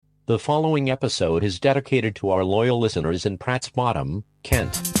The following episode is dedicated to our loyal listeners in Pratt's Bottom,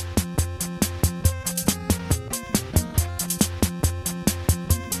 Kent.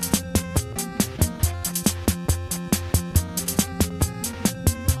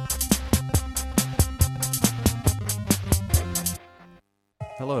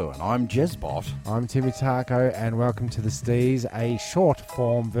 Hello, and I'm Jezbot. I'm Timmy Taco, and welcome to the Steez, a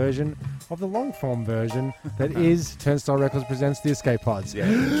short-form version of the long-form version that is Turnstile Records presents the Escape Pods. Yeah.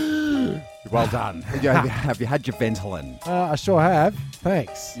 Well done. Have you had your Ventolin? I sure have.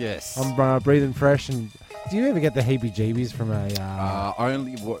 Thanks. Yes. I'm breathing fresh. And do you ever get the heebie-jeebies from a...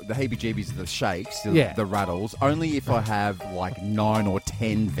 Only the heebie-jeebies, the shakes, the rattles. Only if I have like 9 or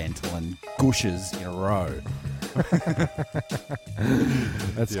 10 Ventolin gushes in a row.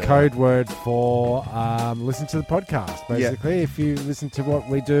 That's code word for listen to the podcast, basically. Yeah. If you listen to what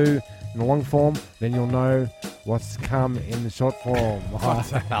we do in the long form, then you'll know what's to come in the short form. What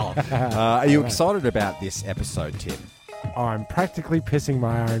the hell? Are you excited about this episode, Tim? I'm practically pissing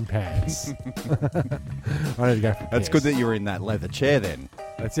my own pants. I need to go for That's good that you're in that leather chair then.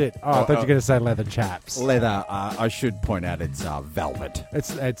 That's it. Oh, I thought you were going to say leather chaps. Leather, I should point out it's velvet.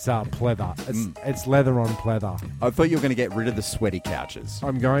 It's pleather. It's leather on pleather. I thought you were going to get rid of the sweaty couches.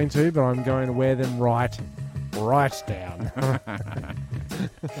 I'm going to, but I'm going to wear them right down.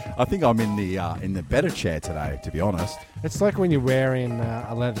 I think I'm in the better chair today, to be honest. It's like when you're wearing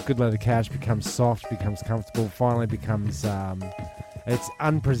good leather couch, becomes soft, becomes comfortable, finally becomes it's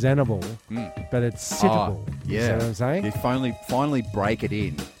unpresentable, but it's sittable. Yeah, you know what I'm saying? You finally break it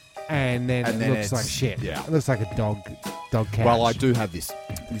in, and then it looks like shit. Yeah, it looks like a dog couch. Well, I do have this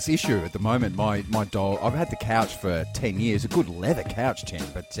issue at the moment. My dog. I've had the couch for 10 years, a good leather couch, Tim.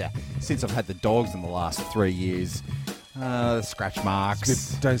 But since I've had the dogs in the last 3 years, scratch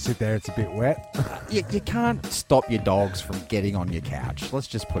marks. Don't sit there; it's a bit wet. You can't stop your dogs from getting on your couch. Let's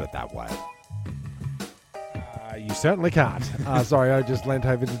just put it that way. You certainly can't. Sorry, I just leant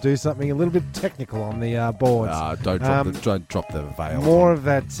over to do something a little bit technical on the boards. Don't drop the veil. More of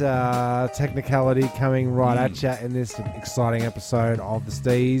that technicality coming right at you in this exciting episode of the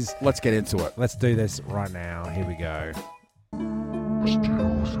Steez. Let's get into it. Let's do this right now. Here we go.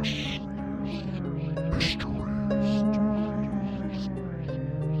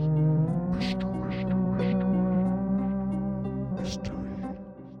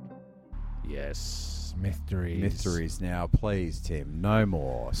 Yes. Mysteries. Now, please, Tim, no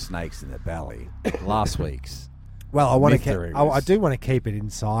more snakes in the belly. Last week's. Well, I do want to keep it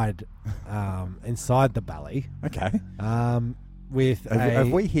inside the belly. Okay. Have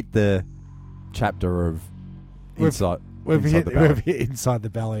we hit the chapter of inside? We've hit inside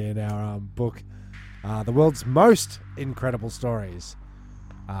the belly in our book, the world's most incredible stories,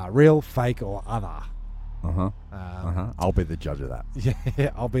 real, fake, or other. I'll be the judge of that.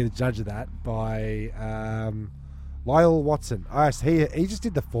 Yeah, I'll be the judge of that by Lyle Watson. Oh, so he just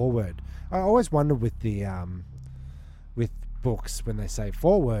did the foreword. I always wonder with the with books when they say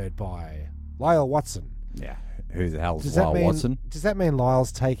foreword by Lyle Watson. Yeah, who the hell is Lyle Watson? Does that mean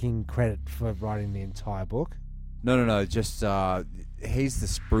Lyle's taking credit for writing the entire book? No. Just he's the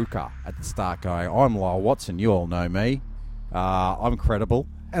spruiker at the start, going, "I'm Lyle Watson. You all know me. I'm credible."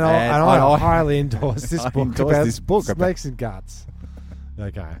 And I highly endorse this book about snakes and guts.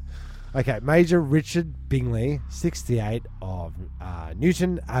 Okay. Major Richard Bingley, 68, of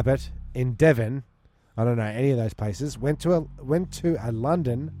Newton Abbot in Devon. I don't know any of those places. Went to a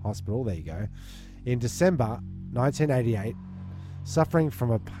London hospital. There you go. In December 1988, suffering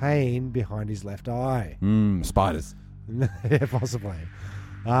from a pain behind his left eye. Spiders. Yeah, possibly.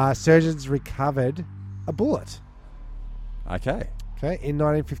 Surgeons recovered a bullet. Okay, in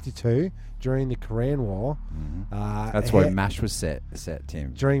 1952, during the Korean War. That's where MASH was set,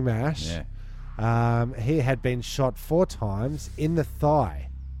 Tim. During MASH. Yeah. He had been shot 4 times in the thigh.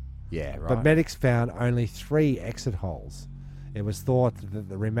 Yeah, right. But medics found only 3 exit holes. It was thought that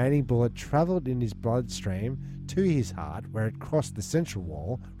the remaining bullet travelled in his bloodstream to his heart, where it crossed the central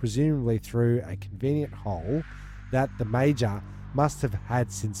wall, presumably through a convenient hole that the Major must have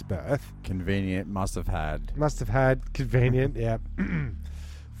had since birth. Convenient, must have had, convenient, yeah.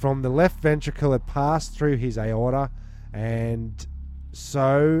 From the left ventricle, it passed through his aorta and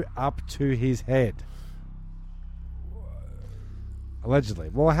so up to his head. Allegedly.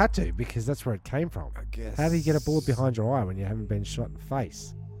 Well, I had to, because that's where it came from. I guess. How do you get a bullet behind your eye when you haven't been shot in the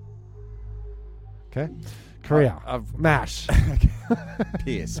face? Okay. Korea. MASH.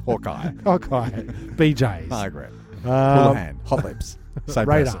 Pierce. Hawkeye. BJ's. Margaret. Houlihan. Hot Lips. Same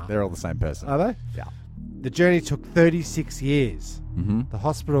Radar. person. They're all the same person. Are they? Yeah. The journey took 36 years. Mm-hmm. The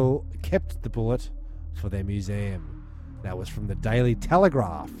hospital kept the bullet for their museum. That was from the Daily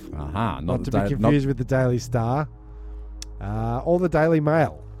Telegraph. Not to be confused with the Daily Star. Or the Daily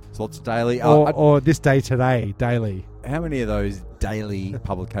Mail. So lots of daily. Or This Day Today, daily. How many of those daily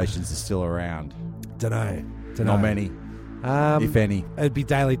publications are still around? Dunno. Not many, if any. It'd be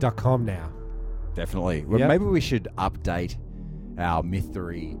daily.com now. Definitely. Well, maybe we should update our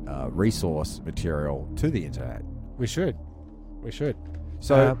Mystery resource material to the internet. We should.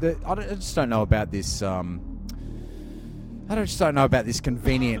 So I just don't know about this. I just don't know about this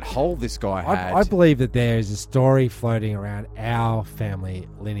convenient hole this guy had. I believe that there is a story floating around our family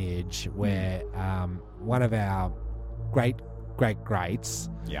lineage where one of our greats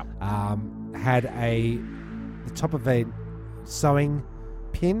had the top of a sewing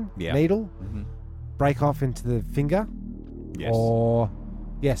pin needle break off into the finger. Off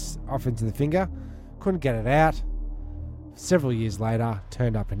into the finger. Couldn't get it out. Several years later,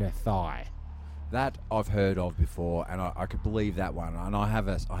 turned up in her thigh. That I've heard of before, and I could believe that one. And I have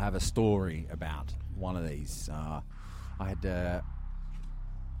a story about one of these. I had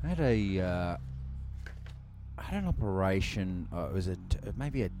an operation. It was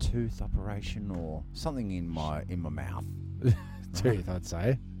maybe a tooth operation or something in my mouth. Tooth, I'd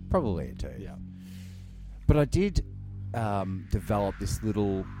say. Probably a tooth. Yeah. But I did develop this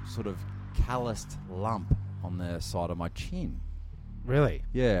little sort of calloused lump on the side of my chin. Really?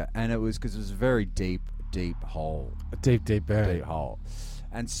 Yeah, and it was because it was a very deep hole. A deep burn. Deep hole.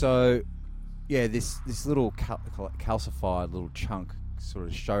 And so, yeah, this little calcified little chunk sort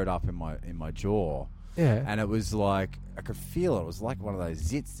of showed up in my jaw. Yeah. And it was like, I could feel it. It was like one of those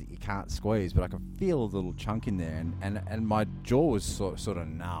zits that you can't squeeze, but I could feel a little chunk in there. And my jaw was sort of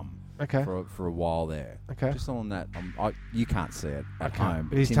numb. Okay. For a while there. Okay. Just on that, you can't see it at home.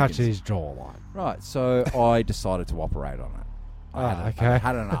 But he's touching his jawline. Right. So I decided to operate on it. I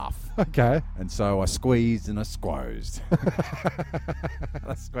had enough. Okay. And so I squeezed and I squozed.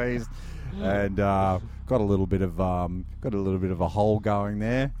 I squeezed and got a little bit of a hole going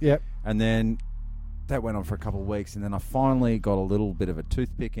there. Yep. And then that went on for a couple of weeks, and then I finally got a little bit of a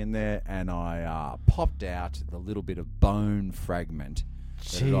toothpick in there, and I popped out the little bit of bone fragment.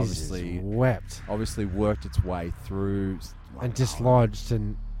 Jesus, wept. Obviously worked its way through and dislodged,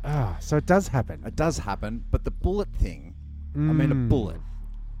 and so it does happen. It does happen, but the bullet thing. I mean, a bullet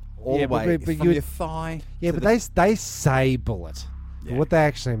all the way from your thigh. Yeah, but they say bullet. Yeah. But what they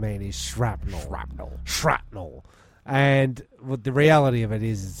actually mean is shrapnel. And what the reality of it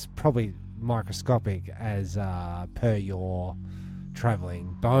is, it's probably microscopic as per your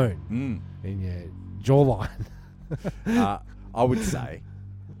travelling bone in your jawline. I would say,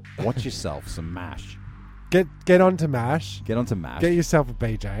 watch yourself some MASH. Get onto MASH. Get onto MASH. Get yourself a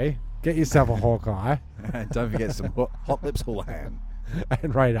BJ. Get yourself a Hawkeye. And don't forget some Hot Lips Houlihan.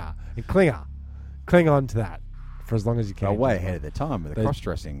 And Radar. And Klinger. Cling on to that for as long as you can. They're way ahead of their time with the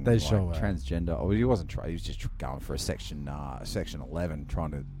cross-dressing. They sure were. Transgender. Oh, he wasn't trying. He was just going for a section 11,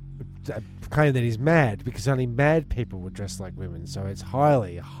 trying to claim that he's mad because only mad people would dress like women. So it's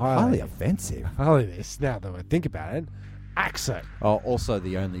highly offensive. Highly this. Now that I think about it. Accent. Oh, also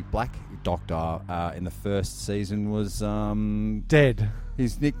the only black doctor in the first season was dead.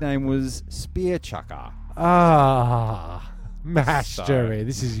 His nickname was Spear Chucker. MASH, Jeremy.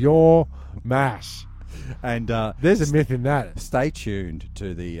 This is your MASH. And there's a myth in that. Stay tuned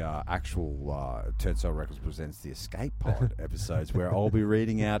to the actual Turnstile Records Presents the Escape Pod episodes, where I'll be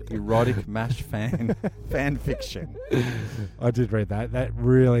reading out erotic MASH fan fiction. I did read that. It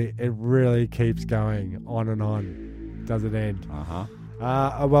really keeps going on and on. Doesn't end.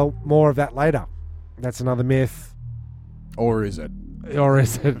 Well, more of that later. That's another myth. Or is it?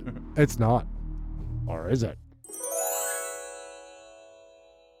 It's not. Or is it?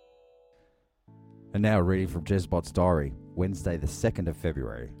 And now reading from Jezbot's diary, Wednesday the 2nd of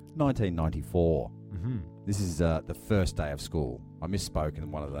February, 1994. Mm-hmm. This is the first day of school. I misspoke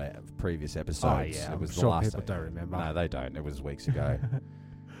in one of the previous episodes. Oh, yeah. It was I'm the last people day. don't remember. No, they don't. It was weeks ago.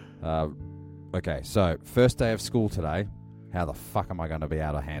 Okay, so first day of school today. How the fuck am I going to be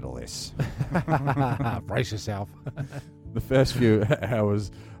able to handle this? Brace yourself. The first few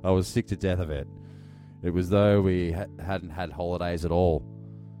hours, I was sick to death of it. It was though we hadn't had holidays at all.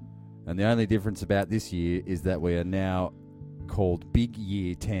 And the only difference about this year is that we are now called Big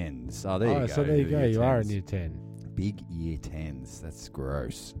Year 10s. Oh, there you go. So there you go. You are in Year 10. Big Year 10s. That's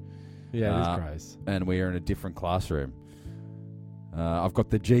gross. Yeah, it is gross. And we are in a different classroom. I've got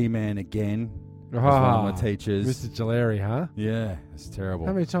the G-Man again. One of my teachers. Mr. Gileri, huh? Yeah, it's terrible.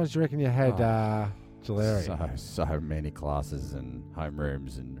 How many times do you reckon you had Hilarious. So many classes and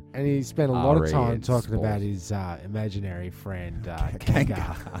homerooms and he spent a lot of time and talking sport. about his imaginary friend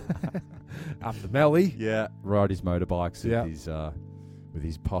Kanga up the Melly. Yeah, ride his motorbikes Yeah. with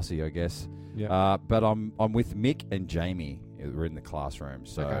his posse, I guess. Yeah. But I'm with Mick and Jamie. We're in the classroom,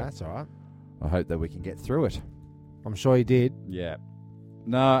 so Okay, that's all right. I hope that we can get through it. I'm sure he did. Yeah.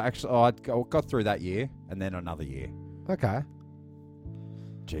 No, actually, I got through that year and then another year. Okay.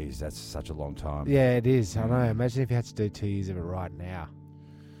 Jeez, that's such a long time. Yeah, it is. I know. Imagine if you had to do 2 years of it right now.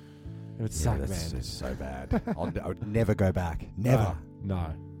 It would suck, man. It's so bad. I would never go back. Never.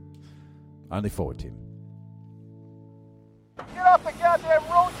 No. Only forward, Tim. Get off the goddamn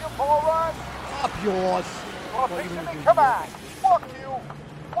road, you moron! Up yours. Come on! Fuck you!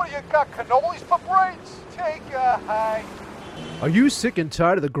 What do you got, cannolis for brains? Take a hike. Are you sick and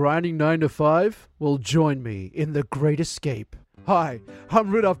tired of the grinding 9 to 5? Well, join me in The Great Escape. Hi, I'm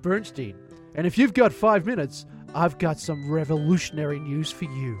Rudolph Bernstein, and if you've got 5 minutes, I've got some revolutionary news for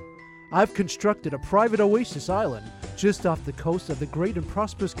you. I've constructed a private oasis island just off the coast of the great and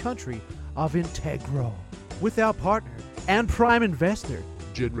prosperous country of Integro. With our partner and prime investor,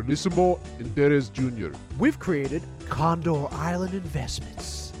 Generalissimo Interés Jr. we've created Condor Island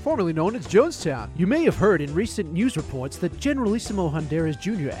Investments, formerly known as Jonestown. You may have heard in recent news reports that Generalissimo Honduras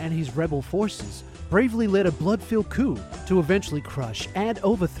Jr. and his rebel forces bravely led a blood-filled coup to eventually crush and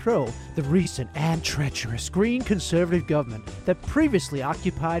overthrow the recent and treacherous Green conservative government that previously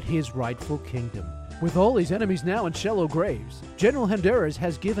occupied his rightful kingdom. With all his enemies now in shallow graves, General Honduras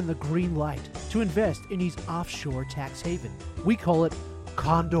has given the green light to invest in his offshore tax haven. We call it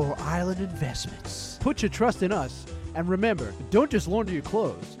Condor Island Investments. Put your trust in us, and remember, don't just launder your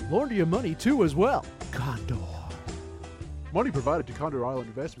clothes, launder your money too as well. Condor. Money provided to Condor Island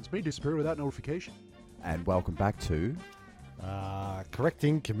Investments may disappear without notification. And welcome back to...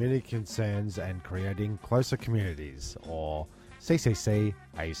 Correcting community concerns and creating closer communities, or CCC,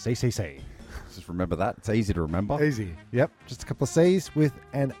 a CCC. Just remember that. It's easy to remember. Easy. Yep, just a couple of C's with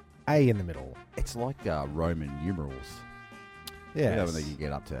an A in the middle. It's like Roman numerals. Yeah. You know, when you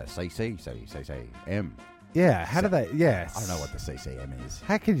get up to CC, M. Yeah, how do they... Yes. I don't know what the CCM is.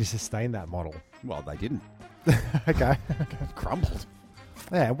 How can you sustain that model? Well, they didn't. Okay. It crumbled.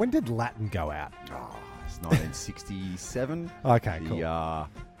 Yeah, when did Latin go out? Oh, it's 1967. Okay, cool. The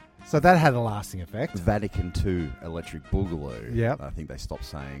So that had a lasting effect. Vatican II Electric Boogaloo. Yep. I think they stopped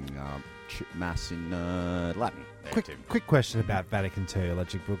saying Mass in Latin. Quick question about Vatican II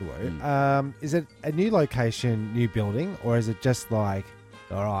Electric Boogaloo. Is it a new location, new building, or is it just like,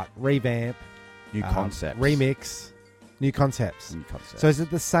 all right, revamp, New concepts. remix, new concepts? New concepts. So is it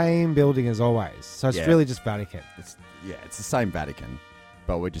the same building as always? So it's Yeah. really just Vatican. It's the same Vatican,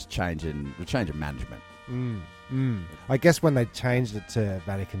 but we're changing management. I guess when they changed it to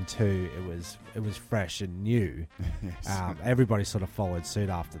Vatican II, it was fresh and new. Yes. Everybody sort of followed suit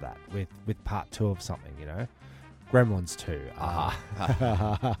after that with part 2 of something, you know. Gremlins 2.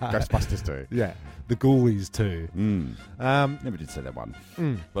 Ghostbusters 2. Yeah. The Ghoulies 2. Never did say that one.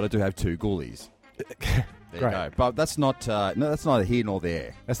 But I do have 2 ghoulies. There Great. you go. But that's not that's neither here nor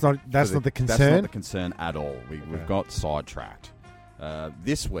there. That's not the concern. That's not the concern at all. We've got sidetracked.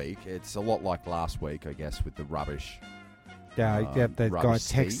 This week, it's a lot like last week, I guess, with the rubbish. Yeah, the guy rubbish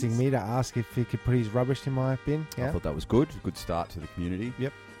texting skis. me to ask if he could put his rubbish in my bin. I Yeah. thought that was good. Good start to the community.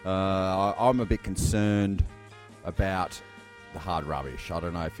 Yep. I'm a bit concerned about the hard rubbish. I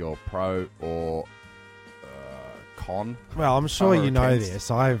don't know if you're pro or con. Well, I'm sure Or you know against.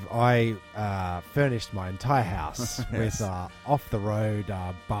 this. I furnished my entire house Yes. with off the road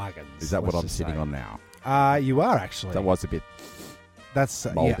bargains. Is that what let's I'm just sitting say. on now? You are actually. That was a bit That's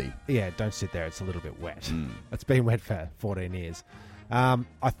mouldy. Yeah, don't sit there. It's a little bit wet. Mm. It's been wet for 14 years.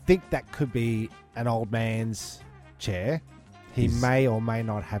 I think that could be an old man's chair. He His- may or may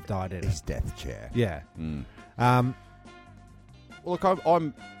not have died in his it. death chair. Yeah. Mm. Um, Look,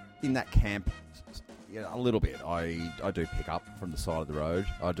 I'm in that camp a little bit. I do pick up from the side of the road.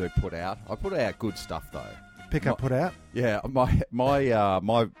 I do put out. I put out good stuff though. pick up, put out. Yeah,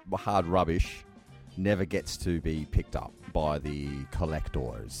 my hard rubbish never gets to be picked up by the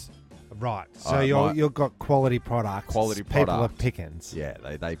collectors. Right. So you've got quality products. Quality People product. are pickings. Yeah,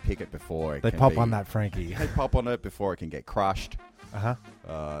 they pick it before it They can pop be- on that Frankie. They pop on it before it can get crushed. Uh-huh.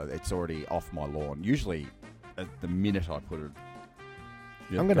 It's already off my lawn. Usually, at the minute I put it.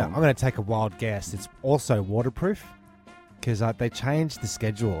 I'm gonna take a wild guess. It's also waterproof because they changed the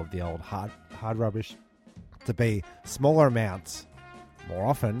schedule of the old hard rubbish to be smaller amounts more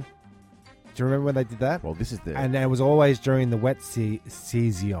often. Do you remember when they did that? Well, this is the And it was always during the wet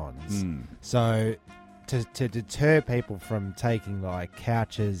seasons. Mm. So to deter people from taking like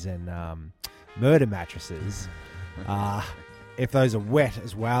couches and murder mattresses, if those are wet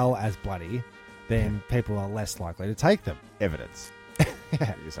as well as bloody, then people are less likely to take them. Evidence.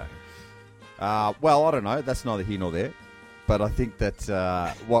 Yeah. You're saying. Well, I don't know. That's neither here nor there. But I think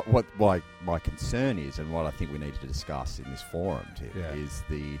that what my concern is, and what I think we need to discuss in this forum, Tim, is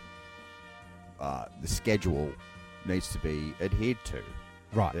the schedule needs to be adhered to.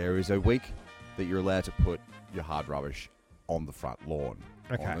 Right. There is a week that you're allowed to put your hard rubbish on the front lawn,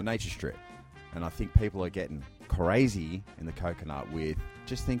 on the nature strip. And I think people are getting crazy in the Coconut with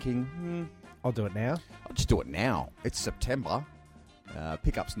just thinking, I'll do it now. I'll just do it now. It's September.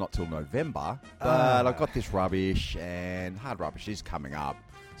 Pickup's not till November, but I've got this rubbish, and hard rubbish is coming up.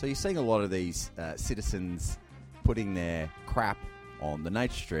 So you're seeing a lot of these citizens putting their crap on the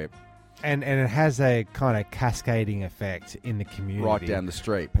nature strip. And it has a kind of cascading effect in the community. Right down the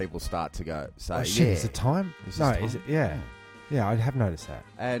street, people start to say, is it time? Is it? Yeah. Yeah, I have noticed that.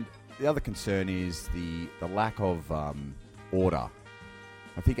 And the other concern is the lack of order.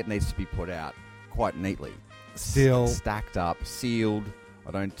 I think it needs to be put out quite neatly. Still stacked up, sealed.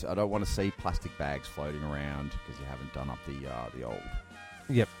 I don't want to see plastic bags floating around because you haven't done up the old.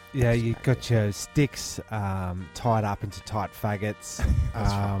 Yep. Yeah, you got your sticks tied up into tight faggots.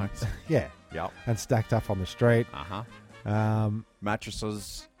 That's right. Yeah. Yep. And stacked up on the street.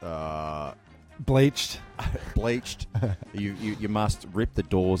 Mattresses. Bleached. Bleached. You must rip the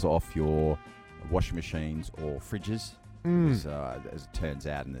doors off your washing machines or fridges. As it turns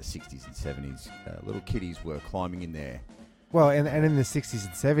out, in the 60s and 70s, little kiddies were climbing in there. Well, and in the 60s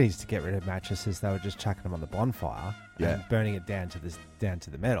and 70s, to get rid of mattresses, they were just chucking them on the bonfire and burning it down to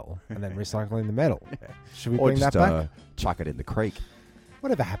the metal, and then recycling the metal. Yeah. Should we bring that back? Chuck it in the creek.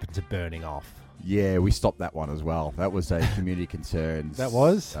 Whatever happened to burning off? Yeah, we stopped that one as well. That was a community concern. That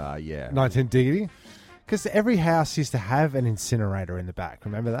was? Yeah. 19 Diggity? Because every house used to have an incinerator in the back.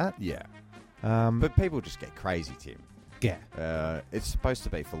 Remember that? Yeah. But people just get crazy, Tim. Yeah. It's supposed to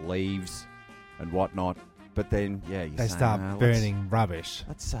be for leaves and whatnot, but then they start burning rubbish.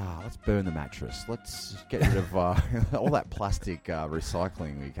 Let's burn the mattress. Let's get rid of all that plastic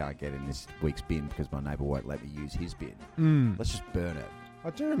recycling we can't get in this week's bin because my neighbour won't let me use his bin. Let's just burn it. I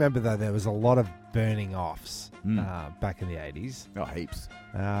do remember though there was a lot of burning offs back in the 80s. Oh, heaps.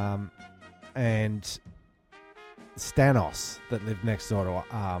 And Stanos that lived next door to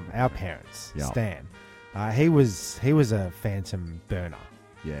our parents, Stan. He was a phantom burner.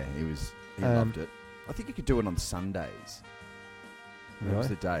 Yeah, he loved it. I think you could do it on Sundays. Really? That was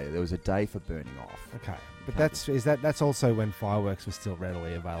the day. There was a day for burning off. Okay, but that's also when fireworks were still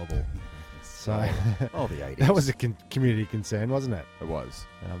readily available. So, the 80s. That was a community concern, wasn't it? It was.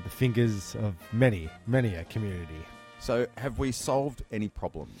 The fingers of many a community. So, have we solved any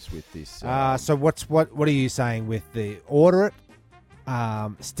problems with this? So, what are you saying with the order it?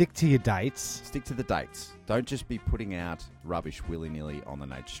 Stick to your dates. Stick to the dates. Don't just be putting out rubbish willy-nilly on the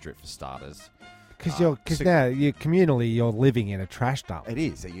nature strip for starters. Because now you're communally, you're living in a trash dump. It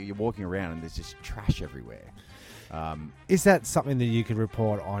is. You're walking around and there's just trash everywhere. Is that something that you could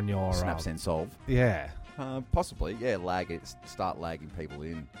report on your Snap Send Solve? Yeah. Possibly. Yeah, start lagging people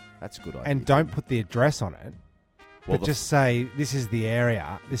in. That's a good idea. And don't put the address on it. But just say, this is the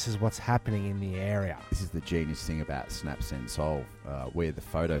area, this is what's happening in the area. This is the genius thing about Snap Send Solve. Where the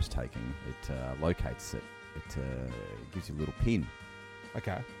photo's taken, it locates it. It gives you a little pin.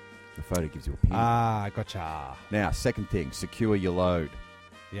 Okay. The photo gives you a pin. Gotcha. Now, second thing, secure your load.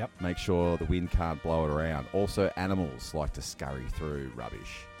 Yep. Make sure the wind can't blow it around. Also, animals like to scurry through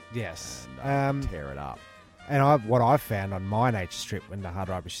rubbish. Yes. And tear it up. And what I've found on my nature strip when the hard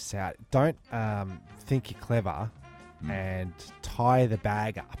rubbish is out, don't think you're clever and tie the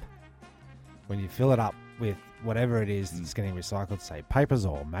bag up. When you fill it up with whatever it is that's getting recycled, say papers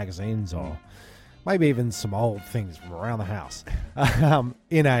or magazines or maybe even some old things from around the house,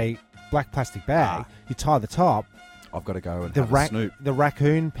 in a black plastic bag, you tie the top. I've got to go and have a snoop. The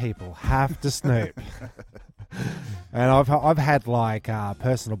raccoon people have to snoop. And I've had like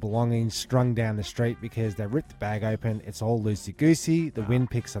personal belongings strung down the street because they ripped the bag open. It's all loosey-goosey. The wind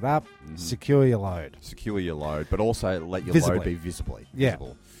picks it up. Secure your load. Secure your load, but also let your load be visible.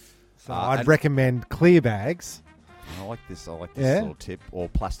 So I'd recommend clear bags. I like this little tip. Or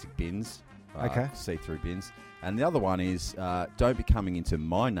plastic bins. Okay. See-through bins. And the other one is don't be coming into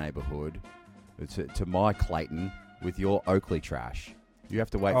my neighbourhood, to my Clayton, with your Oakley trash. You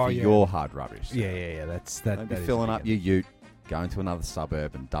have to wait for your hard rubbish. Yeah. Don't be filling up your ute, going to another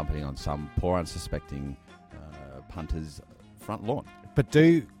suburb and dumping on some poor unsuspecting punter's front lawn. But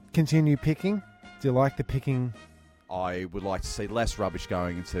do continue picking. Do you like the picking? I would like to see less rubbish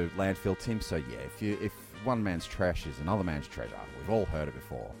going into landfill, Tim. So yeah, if one man's trash is another man's treasure, we've all heard it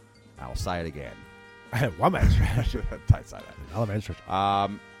before. I'll say it again. One man's trash. Don't say that. Another man's trash.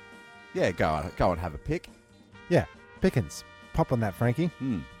 Yeah, go and have a pick. Yeah, Pickens. Pop on that, Frankie.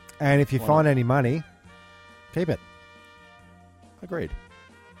 Hmm. And if you Why find not? any money, keep it. Agreed.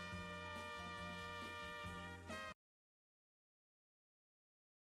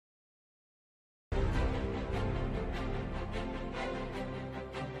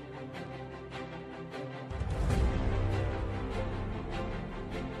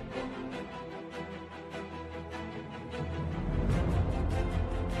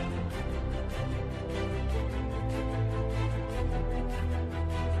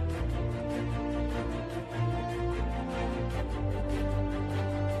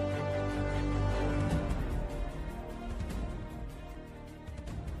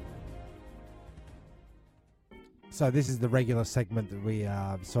 So this is the regular segment that we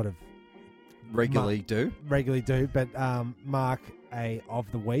sort of Regularly do. but mark a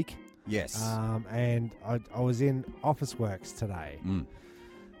of the week. Yes. And I was in Office Works today,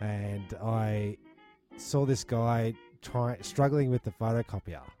 and I saw this guy struggling with the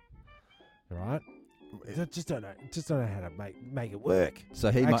photocopier. Right? Just don't know how to make it work.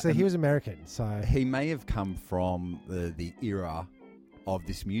 So he was American, so he may have come from the era of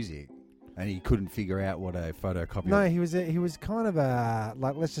this music, and he couldn't figure out what a photocopier. No, he was kind of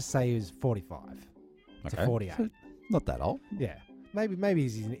like, let's just say he was 45 to 48. So not that old. Yeah, maybe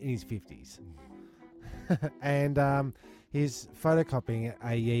he's in his 50s, and he's photocopying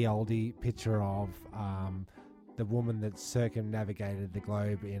a ye olde picture of the woman that circumnavigated the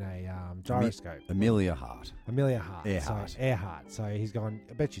globe in a gyroscope. Amelia Hart. Earhart. Earhart. So he's gone,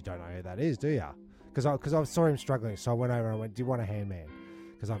 I bet you don't know who that is, do you? Because I saw him struggling, so I went over and went, do you want a hand man?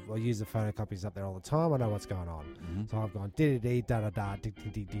 Because I use the photocopies up there all the time. I know what's going on. Mm-hmm. So I've gone dee da da da ding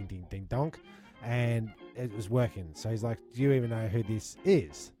ding ding ding ding ding donk, and it was working. So he's like, "Do you even know who this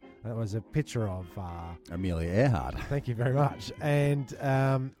is?" And it was a picture of Amelia Earhart. Thank you very much. And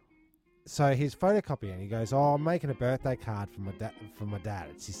so he's photocopying. He goes, "Oh, I'm making a birthday card for my dad.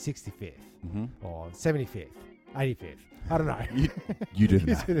 It's his 65th or 75th, 85th. I don't know." You do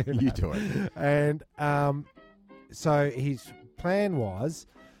that. You do it. And so his plan was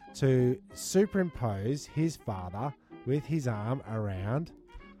to superimpose his father with his arm around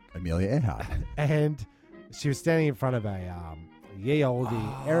Amelia Earhart. And she was standing in front of a ye olde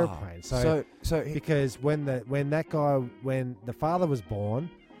aeroplane. So because when the father was born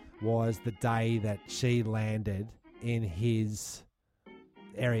was the day that she landed in his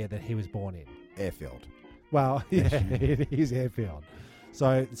area that he was born in. Airfield. Well, yeah, his airfield.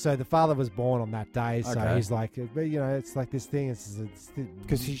 So the father was born on that day, so Okay. he's like, it's like this thing.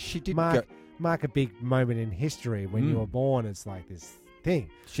 Because she did mark a big moment in history when you were born. It's like this thing.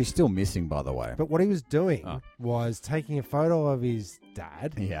 She's still missing, by the way. But what he was doing was taking a photo of his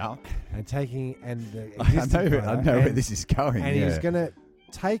dad Yeah. and taking the I existing know photo, where this is going. and yeah. he's going to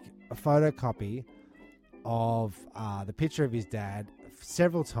take a photocopy of the picture of his dad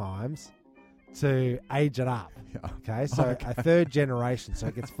several times to age it up. Yeah. Okay, so a third generation, so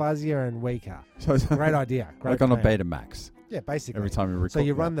it gets fuzzier and weaker. So it's Great idea. Great like on a plan. Betamax. Yeah, basically. Every time you record. So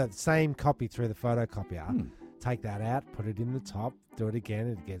you run the same copy through the photocopier, Hmm. take that out, put it in the top, do it again.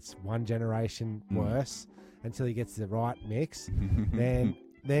 It gets one generation worse until he gets the right mix.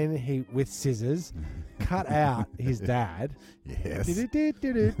 Then he, with scissors, cut out his dad. Yes.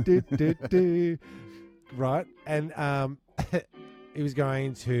 Right, and he was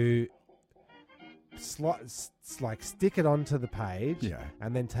going to stick it onto the page, Yeah.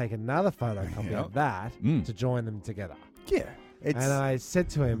 and then take another photocopy of that to join them together. Yeah. And I said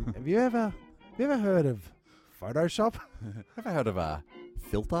to him, "Have you ever heard of Photoshop?" Have I heard of a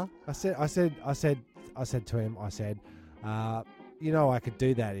filter? I said to him, I could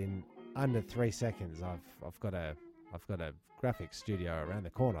do that in under 3 seconds. I've got a graphics studio around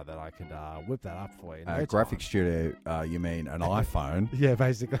the corner that I could whip that up for you. in no Graphics time." studio, you mean an iPhone? Yeah,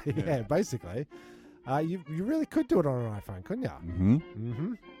 basically. Yeah, basically. You really could do it on an iPhone, couldn't you? Mm-hmm.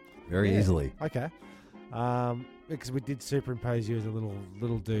 Mm-hmm. Very easily. Okay. Because we did superimpose you as a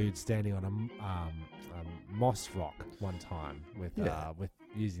little dude standing on a moss rock one time with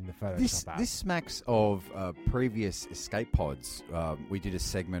using the Photoshop app. This smacks of previous escape pods. We did a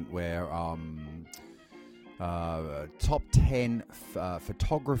segment where top 10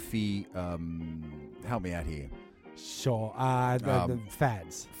 photography. Help me out here. Sure. The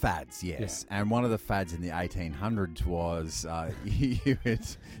fads. Fads, yes. Yeah. And one of the fads in the 1800s was you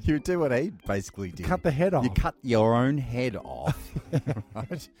would do what he basically did. Cut the head off. You cut your own head off,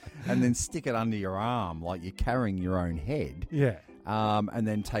 right? And then stick it under your arm like you're carrying your own head. Yeah. And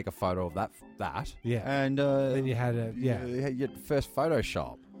then take a photo of that. Yeah. And then you had your first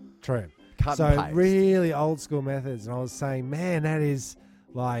Photoshop. True. Cut and paste. Really old school methods. And I was saying, man, that is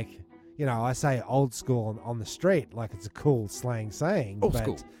like, I say old school on the street like it's a cool slang saying. Old but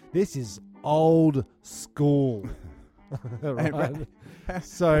school. This is old school. Right?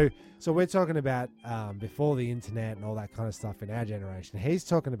 So we're talking about before the internet and all that kind of stuff in our generation. He's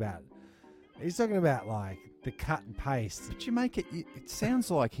talking about like the cut and paste. But you make it. It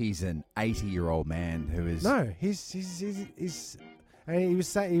sounds like he's an 80-year-old man who is. No, he's. And he was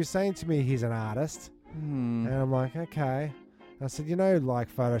saying to me he's an artist, and I'm like, okay. And I said,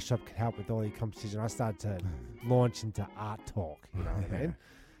 like Photoshop could help with all your composition. I started to launch into art talk. You know what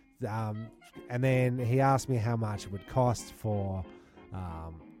I mean? And then he asked me how much it would cost for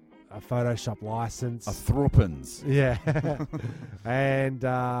a Photoshop license. A threepence. Yeah. And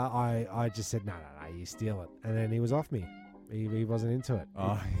I just said, no, you steal it. And then he was off me. He wasn't into it.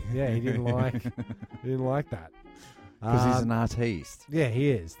 Oh. Yeah, he didn't like that. Because he's an artiste. Yeah, he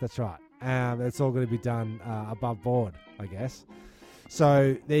is. That's right. It's all going to be done above board, I guess.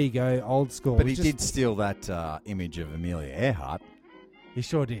 So there you go, old school. But he did steal that image of Amelia Earhart. He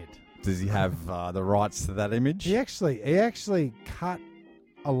sure did. Does he have the rights to that image? He actually cut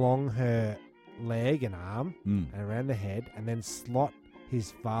along her leg and arm and around the head, and then slot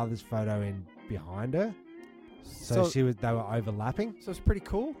his father's photo in behind her. So they were overlapping. So it's pretty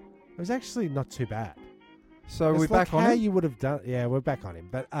cool. It was actually not too bad. So we're like back on how him? you would have done. Yeah, we're back on him.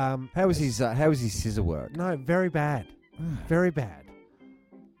 But how was his scissor work? No, very bad. Very bad.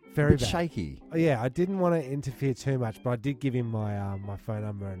 A Very bit bad. shaky. Yeah, I didn't want to interfere too much, but I did give him my my phone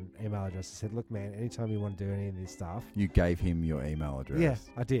number and email address. I said, look, man, anytime you want to do any of this stuff. You gave him your email address. Yeah,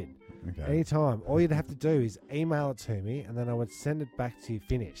 I did. Okay. Anytime. All you'd have to do is email it to me, and then I would send it back to you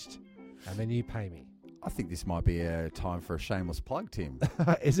finished, and then you pay me. I think this might be a time for a shameless plug, Tim.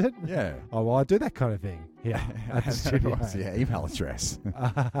 Is it? Yeah. Oh, well, I do that kind of thing. Yeah. At the studio. Yeah, email address. No,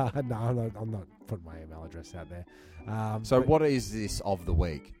 I'm not putting my email address out there. So what is this of the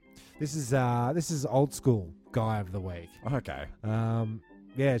week? This is old school guy of the week. Okay.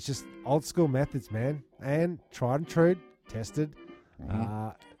 Yeah, it's just old school methods, man, and tried and true, tested.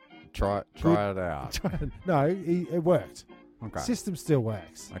 Try it out. No, it worked. Okay. System still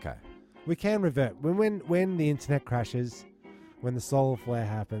works. Okay. We can revert when the internet crashes, when the solar flare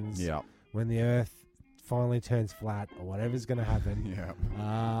happens, Yeah. when the Earth finally turns flat, or whatever's going to happen.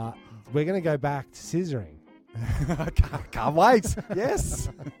 Yeah. We're going to go back to scissoring. Can't wait. Yes.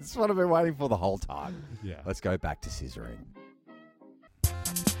 That's what I've been waiting for the whole time. Yeah. Let's go back to scissoring.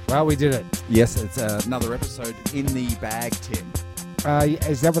 Well, we did it. Yes, it's another episode in the bag, Tim.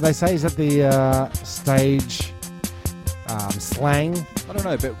 Is that what they say? Is that the stage slang? I don't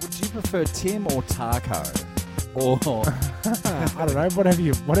know, but would you prefer Tim or Taco? Or I don't know. Whatever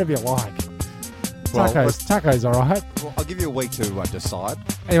you like. Well, Tacos all right. Well, I'll give you a week to decide.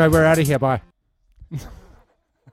 Anyway, we're out of here. Bye.